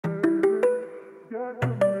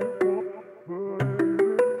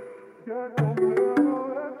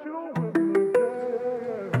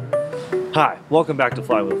Hi, welcome back to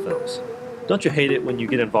Flywheel Films. Don't you hate it when you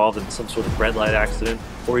get involved in some sort of red light accident,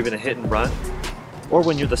 or even a hit and run? Or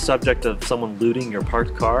when you're the subject of someone looting your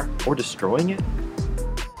parked car, or destroying it?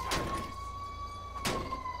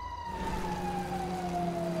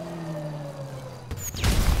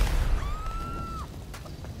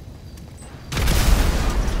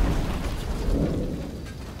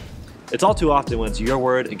 It's all too often when it's your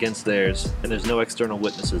word against theirs, and there's no external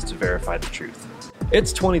witnesses to verify the truth.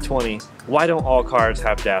 It's 2020, why don't all cars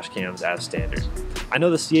have dash cams as standard? I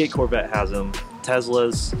know the C8 Corvette has them,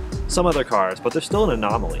 Teslas, some other cars, but they're still an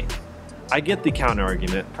anomaly. I get the counter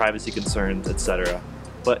argument, privacy concerns, etc.,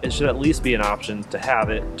 but it should at least be an option to have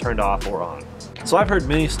it turned off or on. So I've heard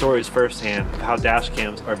many stories firsthand of how dash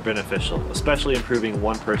cams are beneficial, especially in proving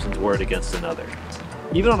one person's word against another.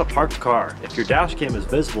 Even on a parked car, if your dash cam is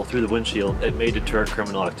visible through the windshield, it may deter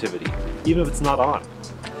criminal activity, even if it's not on.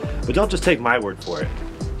 But don't just take my word for it.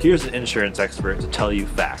 Here's an insurance expert to tell you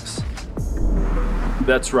facts.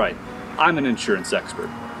 That's right, I'm an insurance expert.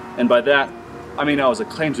 And by that, I mean I was a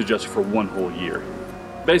claims adjuster for one whole year.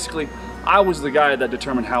 Basically, I was the guy that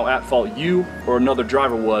determined how at fault you or another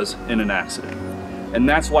driver was in an accident. And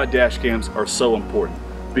that's why dash cams are so important,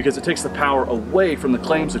 because it takes the power away from the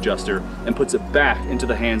claims adjuster and puts it back into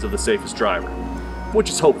the hands of the safest driver, which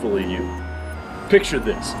is hopefully you. Picture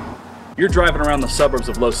this. You're driving around the suburbs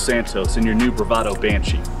of Los Santos in your new Bravado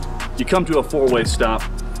Banshee. You come to a four-way stop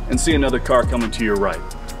and see another car coming to your right.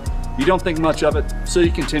 You don't think much of it, so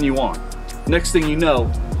you continue on. Next thing you know,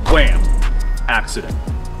 wham! Accident.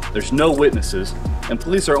 There's no witnesses, and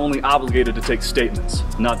police are only obligated to take statements,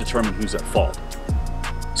 not determine who's at fault.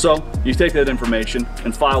 So, you take that information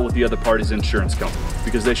and file with the other party's insurance company,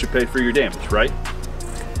 because they should pay for your damage, right?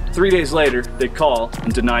 3 days later, they call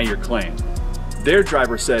and deny your claim. Their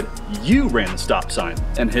driver said you ran the stop sign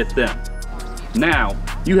and hit them. Now,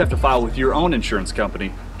 you have to file with your own insurance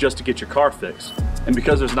company just to get your car fixed. And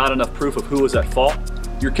because there's not enough proof of who was at fault,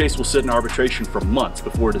 your case will sit in arbitration for months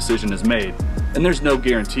before a decision is made, and there's no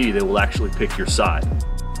guarantee they will actually pick your side.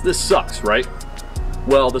 This sucks, right?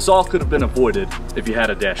 Well, this all could have been avoided if you had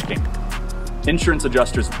a dash cam. Insurance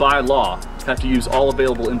adjusters, by law, have to use all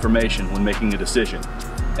available information when making a decision,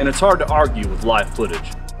 and it's hard to argue with live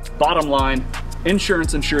footage. Bottom line,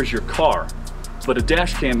 insurance insures your car, but a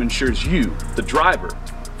dash cam insures you, the driver,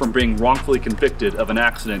 from being wrongfully convicted of an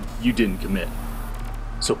accident you didn't commit.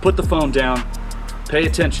 So put the phone down, pay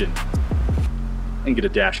attention, and get a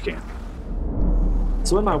dash cam.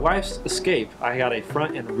 So in my wife's Escape, I got a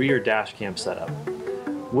front and rear dash cam setup.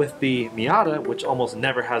 With the Miata, which almost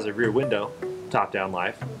never has a rear window, top-down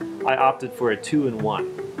life, I opted for a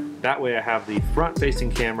 2-in-1. That way I have the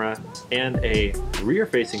front-facing camera and a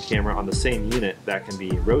rear-facing camera on the same unit that can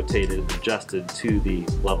be rotated and adjusted to the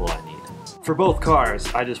level I need. For both cars,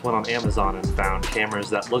 I just went on Amazon and found cameras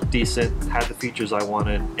that looked decent, had the features I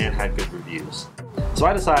wanted, and had good reviews. So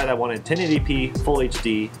I decided I wanted 1080p, full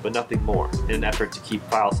HD, but nothing more, in an effort to keep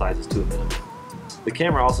file sizes to a minimum. The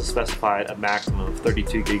camera also specified a maximum of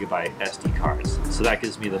 32GB SD cards, so that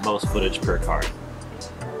gives me the most footage per card.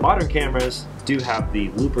 Modern cameras do have the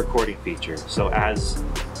loop recording feature, so as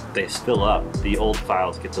they fill up, the old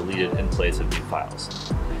files get deleted in place of new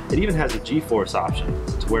files. It even has a G-force option,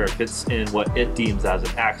 to where if it's in what it deems as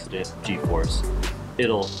an accident G-force,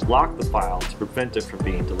 it'll lock the file to prevent it from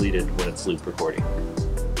being deleted when it's loop recording.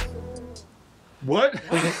 What?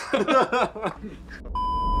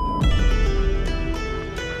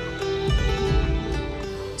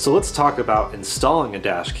 So let's talk about installing a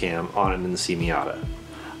dash cam on an NC Miata.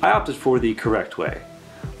 I opted for the correct way,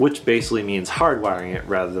 which basically means hardwiring it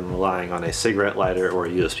rather than relying on a cigarette lighter or a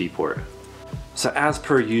USB port. So as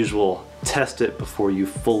per usual, test it before you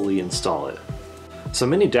fully install it. So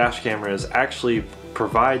many dash cameras actually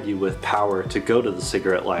provide you with power to go to the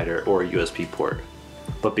cigarette lighter or a USB port.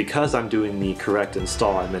 But because I'm doing the correct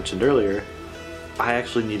install I mentioned earlier, I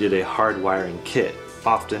actually needed a hardwiring kit,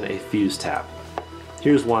 often a fuse tap.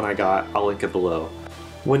 Here's one I got, I'll link it below.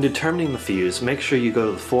 When determining the fuse, make sure you go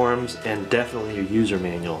to the forums and definitely your user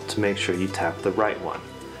manual to make sure you tap the right one.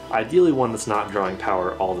 Ideally one that's not drawing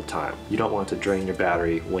power all the time. You don't want to drain your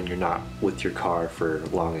battery when you're not with your car for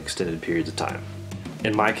long extended periods of time.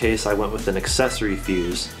 In my case, I went with an accessory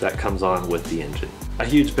fuse that comes on with the engine. A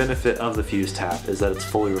huge benefit of the fuse tap is that it's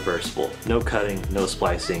fully reversible. No cutting, no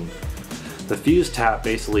splicing. The fuse tap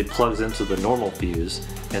basically plugs into the normal fuse,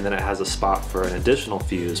 and then it has a spot for an additional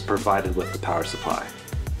fuse provided with the power supply.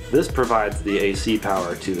 This provides the AC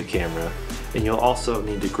power to the camera, and you'll also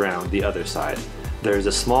need to ground the other side. There's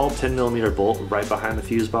a small 10mm bolt right behind the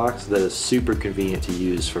fuse box that is super convenient to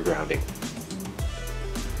use for grounding.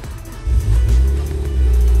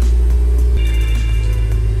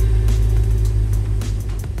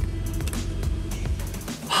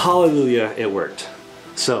 Hallelujah, it worked.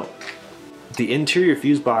 So, the interior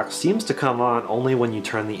fuse box seems to come on only when you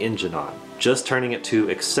turn the engine on. Just turning it to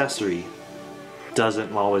accessory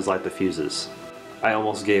doesn't always light the fuses. I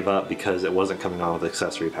almost gave up because it wasn't coming on with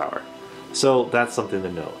accessory power. So that's something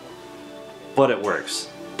to note. But it works.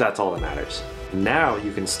 That's all that matters. Now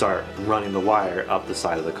you can start running the wire up the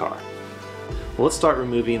side of the car. Well, let's start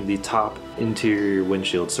removing the top interior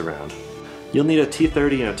windshield surround. You'll need a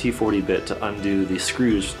T30 and a T40 bit to undo the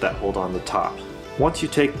screws that hold on the top. Once you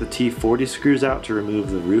take the T40 screws out to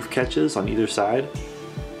remove the roof catches on either side,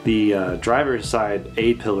 the driver's side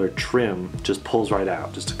A-pillar trim just pulls right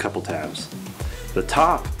out, just a couple tabs. The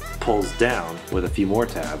top pulls down with a few more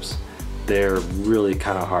tabs. They're really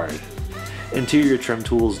kind of hard. Interior trim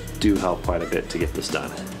tools do help quite a bit to get this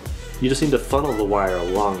done. You just need to funnel the wire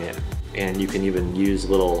along it, and you can even use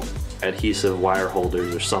little adhesive wire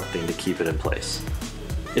holders or something to keep it in place.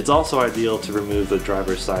 It's also ideal to remove the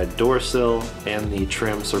driver's side door sill and the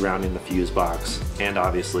trim surrounding the fuse box, and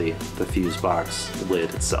obviously the fuse box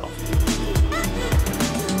lid itself.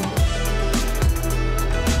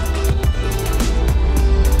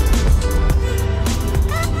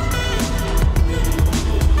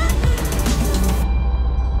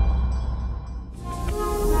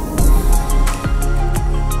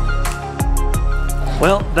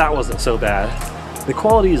 Well, that wasn't so bad. The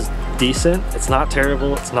quality is decent, it's not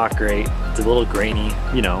terrible, it's not great, it's a little grainy,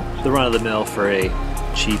 you know, the run-of-the-mill for a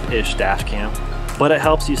cheap-ish dash cam. But it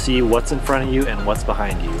helps you see what's in front of you and what's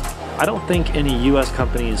behind you. I don't think any US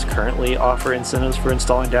companies currently offer incentives for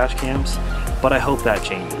installing dash cams, but I hope that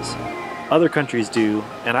changes. Other countries do,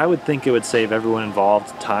 and I would think it would save everyone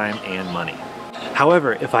involved time and money.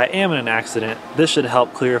 However, if I am in an accident, this should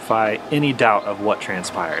help clarify any doubt of what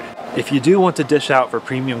transpired. If you do want to dish out for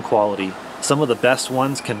premium quality, some of the best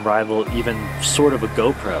ones can rival even sort of a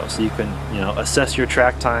GoPro, so you can, assess your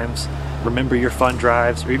track times, remember your fun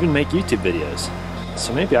drives, or even make YouTube videos.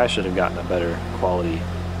 So maybe I should have gotten a better quality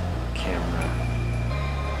camera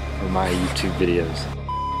for my YouTube videos.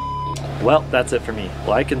 Well, that's it for me.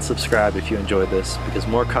 Like and subscribe if you enjoyed this, because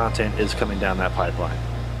more content is coming down that pipeline.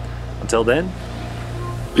 Until then,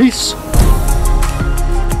 peace!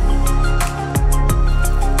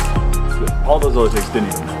 All those other takes didn't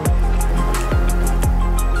even know.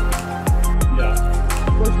 Yeah.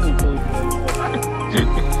 First one's really good.